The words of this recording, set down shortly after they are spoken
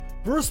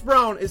Bruce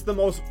Brown is the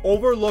most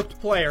overlooked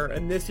player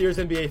in this year's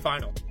NBA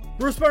Finals.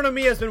 Bruce Brown to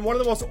me has been one of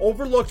the most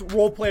overlooked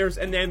role players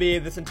in the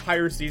NBA this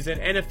entire season,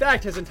 and in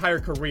fact his entire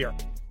career.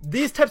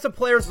 These types of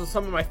players are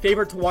some of my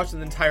favorite to watch in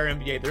the entire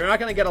NBA. They're not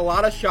going to get a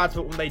lot of shots,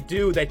 but when they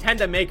do, they tend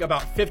to make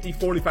about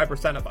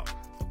 50-45% of them.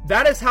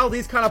 That is how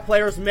these kind of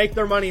players make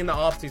their money in the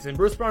offseason.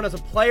 Bruce Brown is a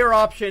player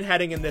option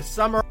heading in this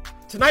summer.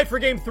 Tonight for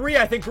Game 3,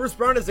 I think Bruce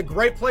Brown is a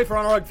great play for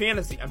Underdog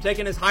Fantasy. I'm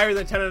taking his higher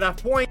than 10.5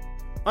 points.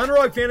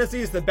 Underdog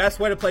Fantasy is the best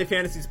way to play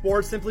fantasy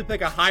sports. Simply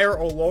pick a higher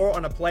or lower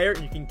on a player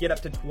and you can get up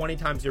to 20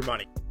 times your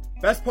money.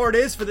 Best part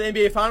is, for the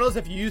NBA Finals,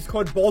 if you use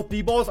code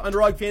BOTHBballs,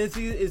 Underdog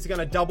Fantasy is going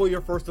to double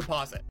your first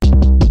deposit.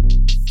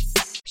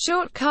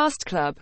 Shortcast Club.